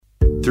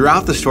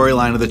Throughout the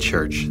storyline of the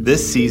church,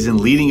 this season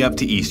leading up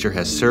to Easter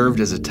has served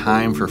as a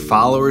time for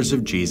followers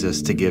of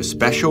Jesus to give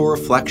special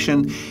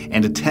reflection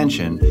and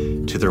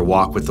attention to their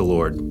walk with the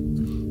Lord.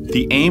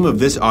 The aim of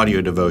this audio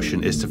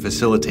devotion is to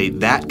facilitate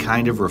that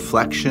kind of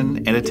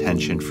reflection and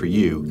attention for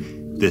you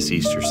this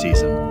Easter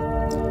season.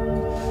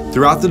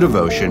 Throughout the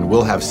devotion,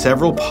 we'll have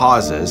several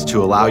pauses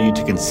to allow you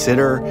to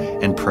consider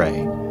and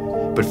pray,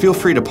 but feel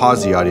free to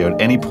pause the audio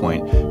at any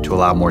point to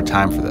allow more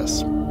time for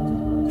this.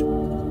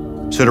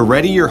 So to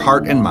ready your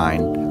heart and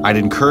mind, I'd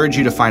encourage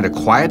you to find a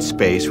quiet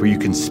space where you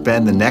can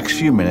spend the next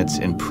few minutes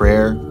in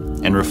prayer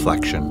and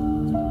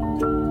reflection.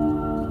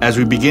 As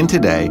we begin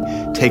today,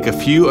 take a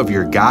few of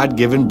your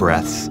God-given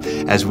breaths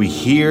as we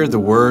hear the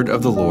word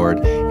of the Lord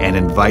and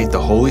invite the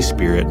Holy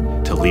Spirit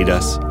to lead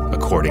us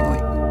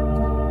accordingly.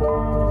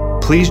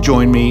 Please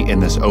join me in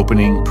this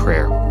opening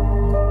prayer.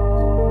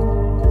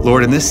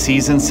 Lord, in this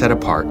season set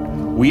apart,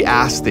 we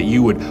ask that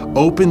you would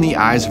open the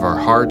eyes of our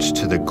hearts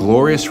to the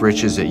glorious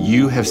riches that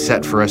you have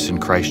set for us in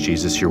Christ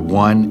Jesus, your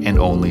one and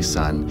only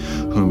Son,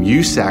 whom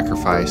you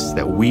sacrificed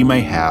that we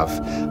may have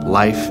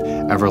life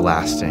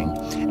everlasting,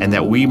 and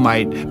that we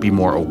might be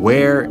more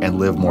aware and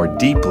live more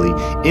deeply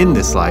in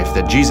this life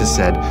that Jesus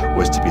said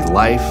was to be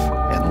life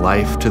and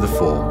life to the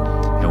full.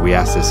 And we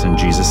ask this in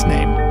Jesus'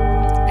 name.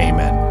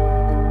 Amen.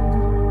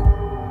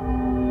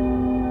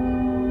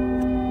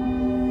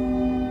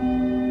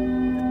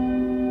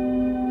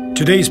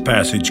 Today's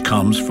passage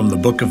comes from the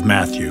book of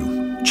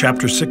Matthew,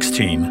 chapter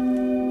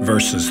 16,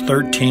 verses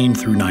 13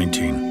 through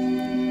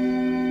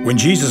 19. When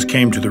Jesus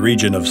came to the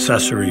region of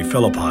Caesarea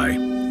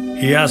Philippi,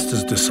 he asked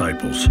his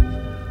disciples,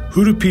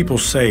 "Who do people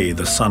say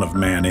the Son of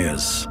Man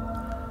is?"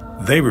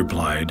 They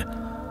replied,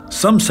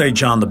 "Some say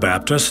John the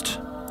Baptist,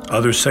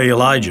 others say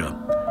Elijah,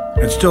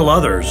 and still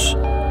others,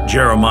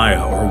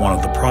 Jeremiah or one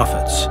of the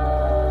prophets."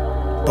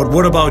 "But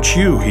what about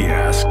you?" he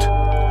asked.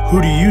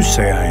 "Who do you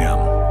say I am?"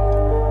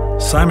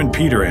 Simon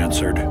Peter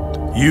answered,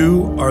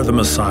 "You are the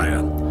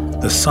Messiah,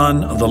 the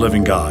Son of the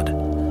living God."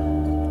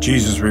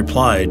 Jesus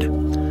replied,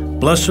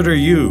 "Blessed are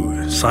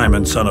you,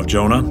 Simon, son of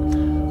Jonah,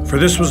 for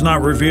this was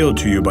not revealed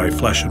to you by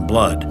flesh and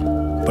blood,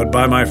 but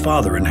by my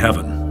Father in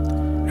heaven.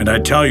 And I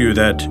tell you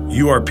that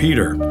you are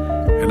Peter,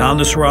 and on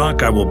this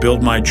rock I will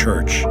build my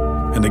church,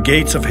 and the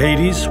gates of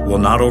Hades will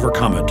not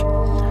overcome it.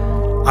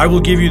 I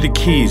will give you the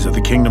keys of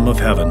the kingdom of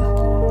heaven.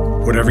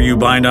 Whatever you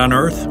bind on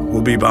earth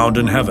will be bound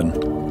in heaven.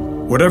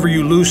 Whatever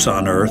you loose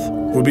on earth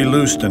will be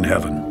loosed in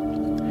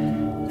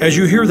heaven." As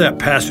you hear that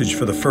passage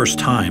for the first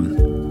time,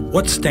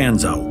 what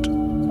stands out?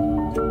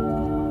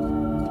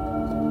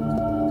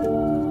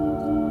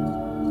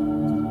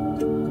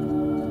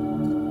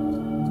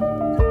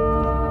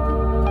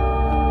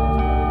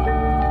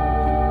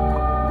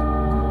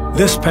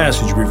 This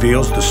passage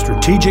reveals the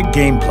strategic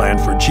game plan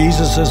for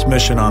Jesus'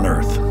 mission on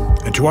earth.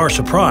 And to our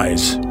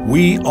surprise,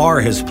 we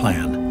are his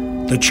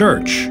plan, the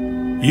church,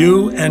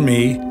 you and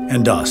me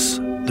and us.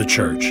 The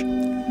church.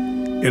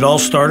 It all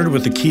started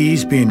with the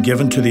keys being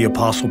given to the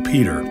Apostle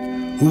Peter,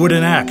 who would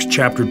in Acts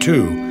chapter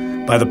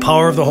 2, by the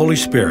power of the Holy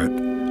Spirit,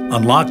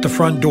 unlock the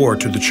front door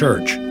to the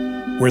church,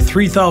 where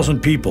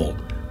 3,000 people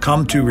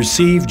come to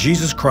receive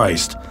Jesus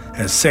Christ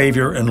as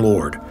Savior and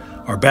Lord,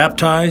 are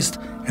baptized,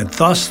 and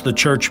thus the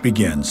church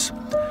begins.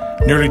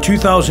 Nearly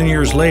 2,000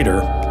 years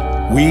later,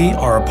 we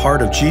are a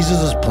part of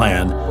Jesus'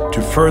 plan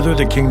to further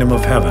the kingdom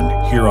of heaven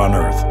here on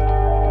earth.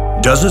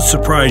 Does it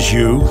surprise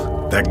you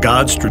that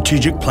God's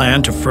strategic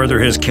plan to further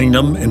his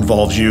kingdom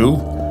involves you?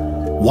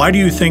 Why do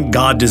you think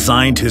God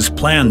designed his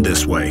plan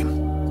this way?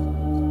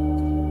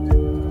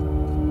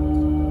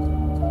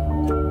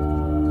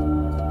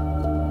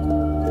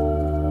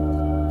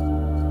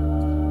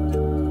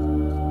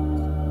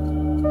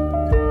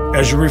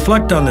 As you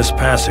reflect on this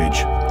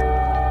passage,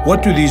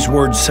 what do these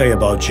words say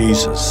about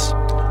Jesus?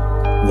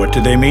 What do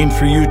they mean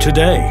for you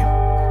today?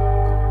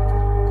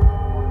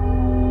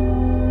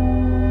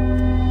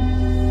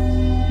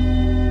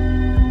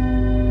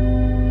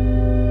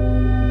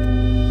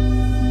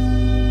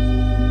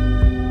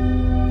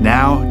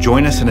 Now,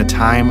 join us in a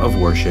time of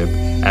worship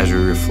as we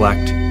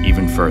reflect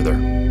even further.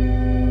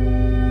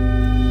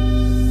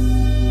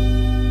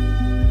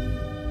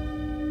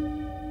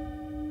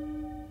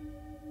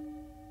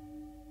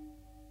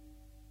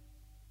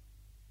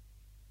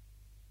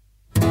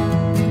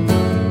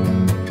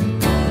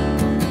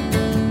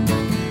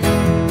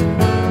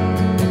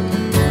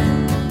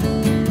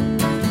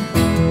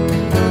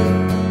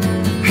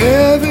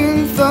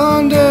 Heaven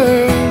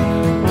thundered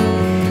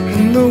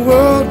and the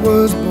world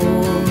was born.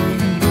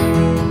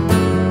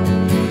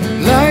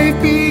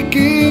 Life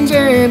begins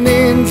and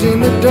ends in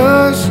the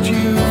dust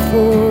you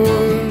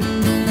form.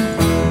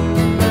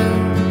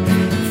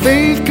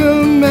 Faith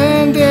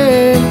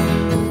commanded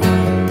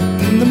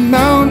and the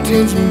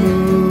mountains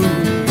move.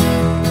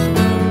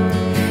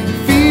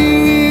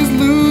 Fear is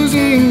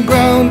losing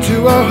ground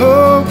to our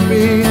hope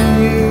in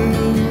you.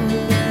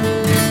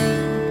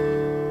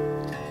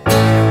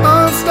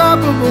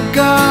 Unstoppable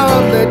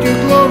God, let your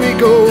glory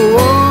go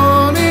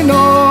on and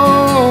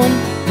on.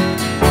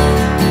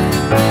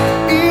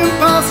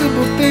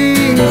 Impossible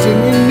things in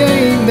your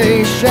name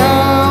they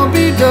shall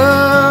be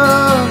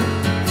done.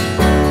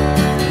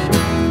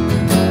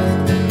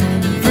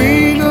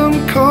 Freedom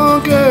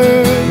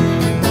conquered,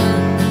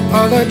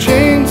 all our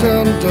chains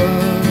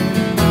undone.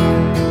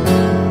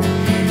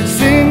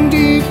 Sin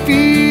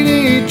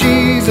defeated,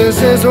 Jesus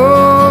has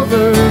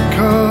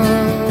overcome.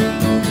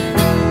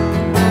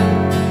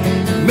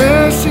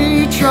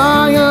 Mercy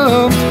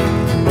triumphed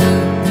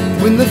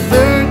when the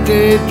third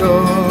day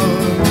dawned.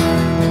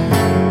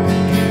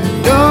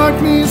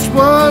 Darkness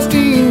was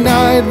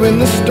denied when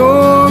the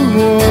storm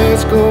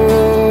was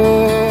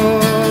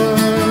gone.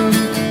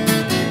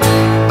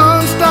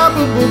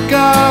 Unstoppable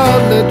God,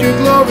 let your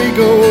glory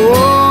go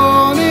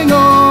on and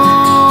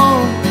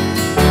on.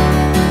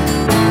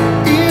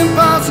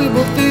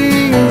 Impossible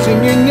things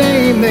in your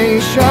name, they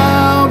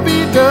shall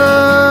be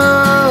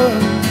done.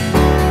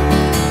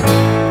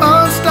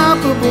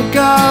 Unstoppable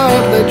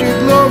God, let your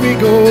glory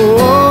go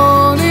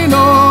on and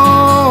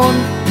on.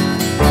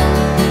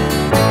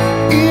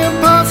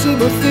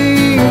 Impossible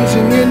things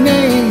in your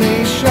name,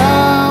 they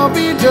shall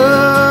be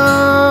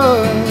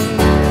done.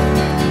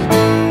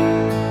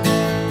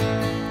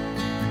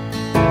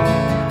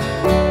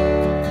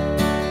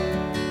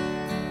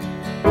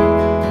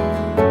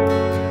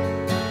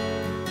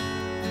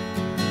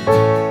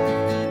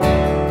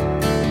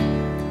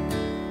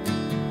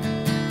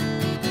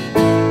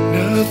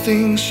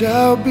 Nothing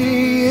shall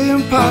be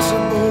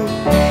impossible.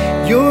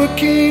 Your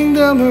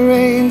kingdom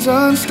reigns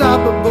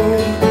unstoppable.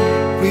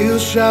 We'll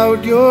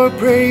shout your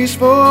praise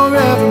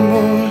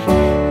forevermore.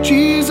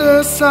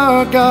 Jesus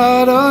our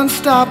God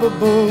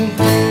unstoppable.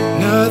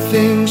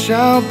 Nothing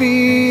shall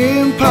be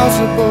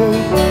impossible.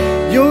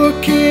 Your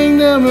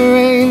kingdom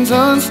reigns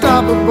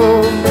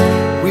unstoppable.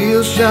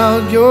 We'll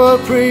shout your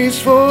praise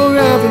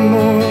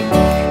forevermore.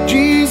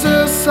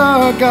 Jesus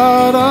our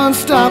God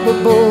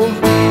unstoppable.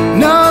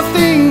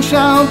 Nothing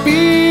shall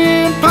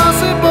be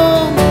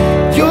impossible.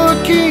 Your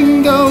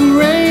kingdom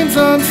reigns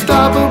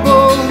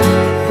unstoppable.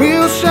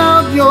 We'll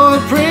shout your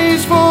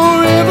praise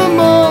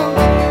forevermore.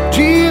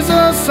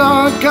 Jesus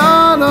our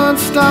God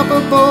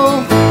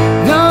unstoppable.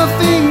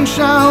 Nothing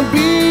shall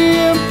be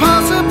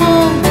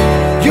impossible.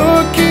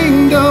 Your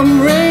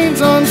kingdom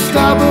reigns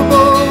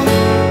unstoppable.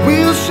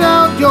 We'll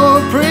shout your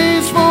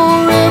praise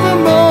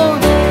forevermore.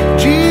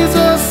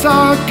 Jesus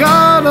our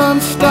God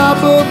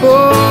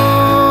unstoppable.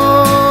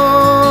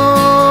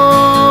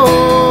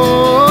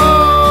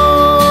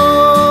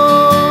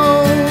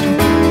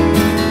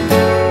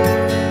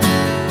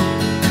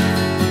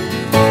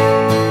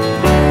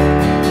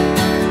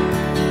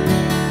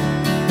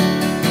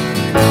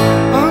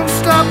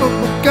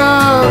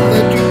 God,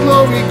 let your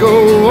glory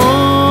go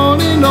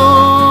on and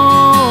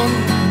on.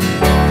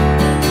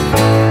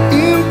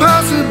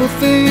 Impossible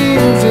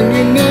things in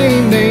your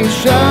name, they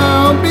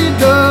shall be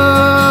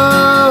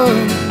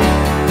done.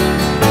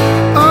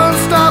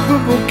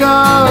 Unstoppable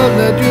God,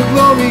 let your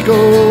glory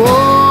go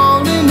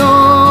on and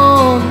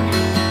on.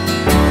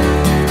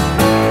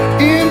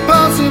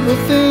 Impossible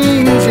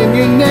things in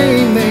your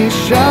name, they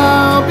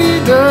shall be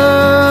done.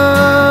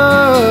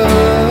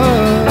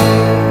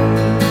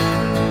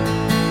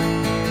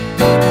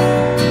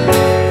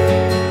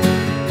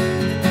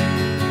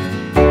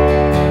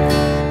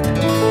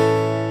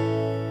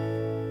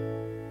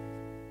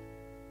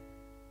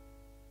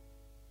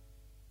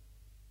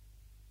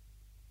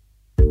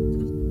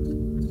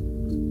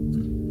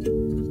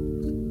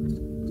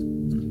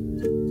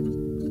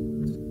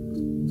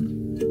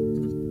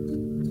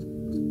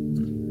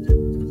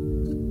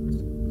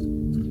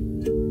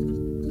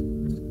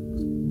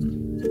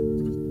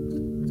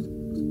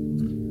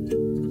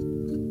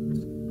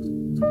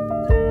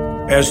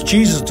 As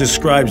Jesus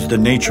describes the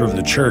nature of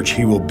the church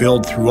he will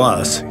build through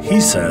us, he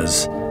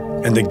says,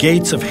 "And the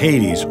gates of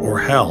Hades, or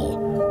hell,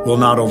 will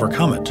not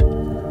overcome it."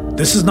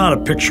 This is not a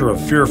picture of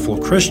fearful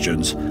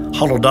Christians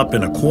huddled up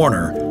in a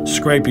corner,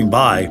 scraping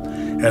by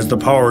as the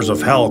powers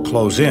of hell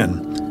close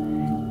in,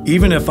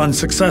 even if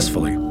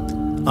unsuccessfully.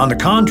 On the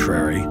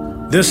contrary,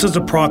 this is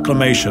a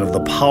proclamation of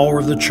the power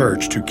of the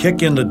church to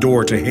kick in the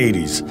door to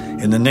Hades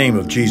in the name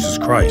of Jesus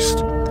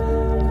Christ.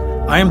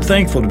 I am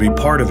thankful to be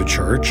part of a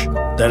church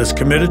that is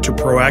committed to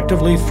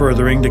proactively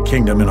furthering the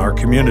kingdom in our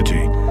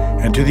community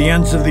and to the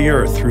ends of the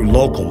earth through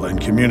local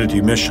and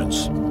community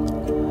missions.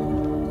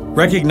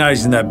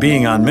 Recognizing that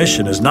being on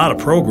mission is not a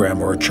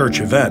program or a church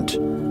event,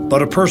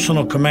 but a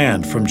personal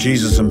command from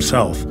Jesus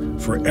himself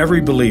for every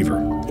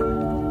believer.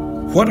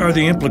 What are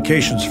the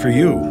implications for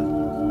you?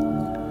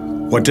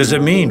 What does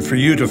it mean for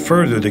you to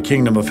further the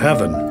kingdom of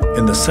heaven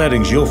in the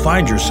settings you'll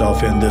find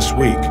yourself in this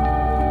week?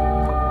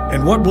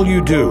 And what will you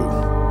do?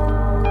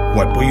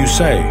 What will you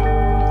say?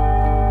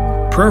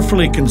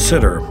 Prayerfully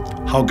consider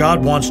how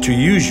God wants to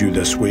use you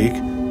this week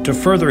to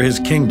further his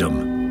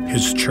kingdom,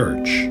 his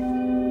church.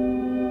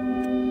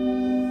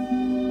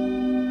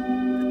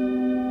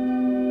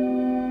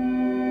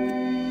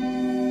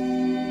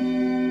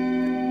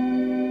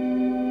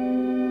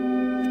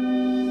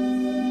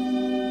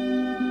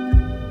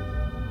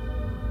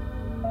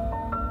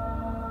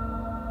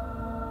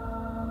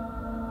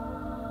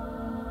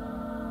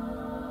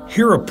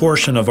 Hear a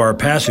portion of our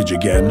passage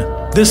again,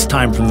 this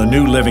time from the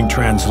New Living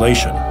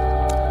Translation.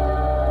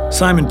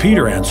 Simon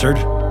Peter answered,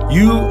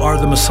 "You are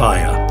the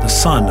Messiah, the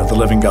Son of the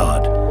living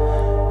God."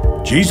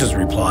 Jesus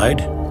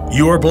replied,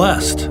 "You are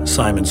blessed,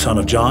 Simon, son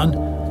of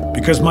John,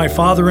 because my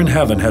Father in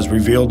heaven has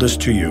revealed this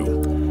to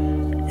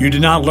you. You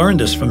did not learn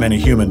this from any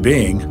human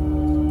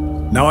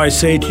being. Now I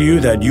say to you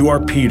that you are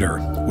Peter,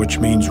 which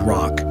means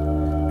rock,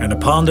 and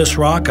upon this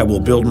rock I will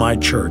build my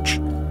church,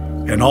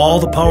 and all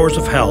the powers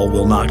of hell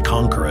will not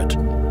conquer it."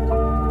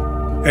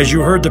 As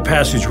you heard the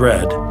passage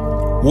read,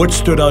 what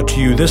stood out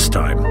to you this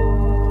time?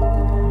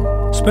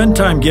 Spend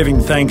time giving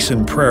thanks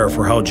in prayer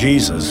for how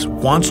Jesus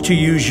wants to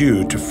use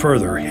you to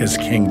further his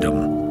kingdom.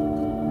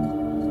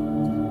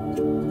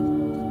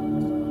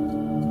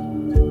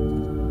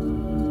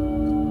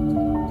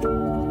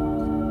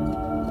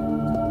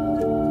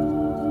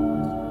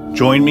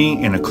 Join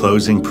me in a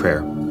closing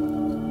prayer.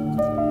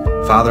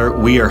 Father,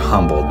 we are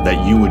humbled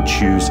that you would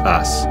choose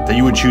us, that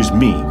you would choose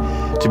me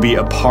to be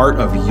a part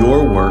of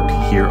your work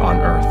here on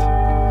earth.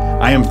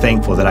 I am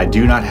thankful that I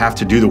do not have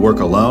to do the work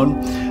alone,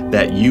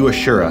 that you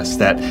assure us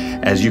that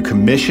as you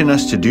commission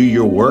us to do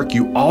your work,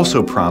 you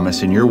also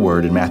promise in your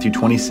word in Matthew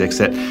 26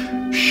 that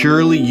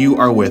surely you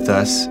are with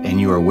us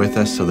and you are with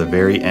us till the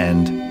very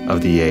end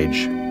of the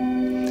age.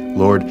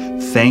 Lord,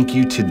 thank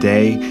you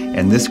today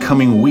and this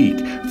coming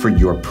week for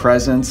your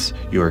presence,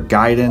 your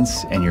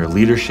guidance, and your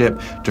leadership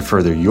to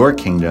further your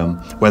kingdom,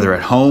 whether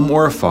at home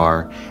or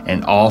afar,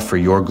 and all for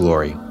your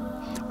glory.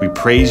 We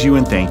praise you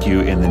and thank you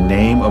in the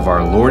name of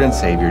our Lord and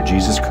Savior,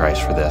 Jesus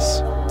Christ, for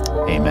this.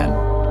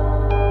 Amen.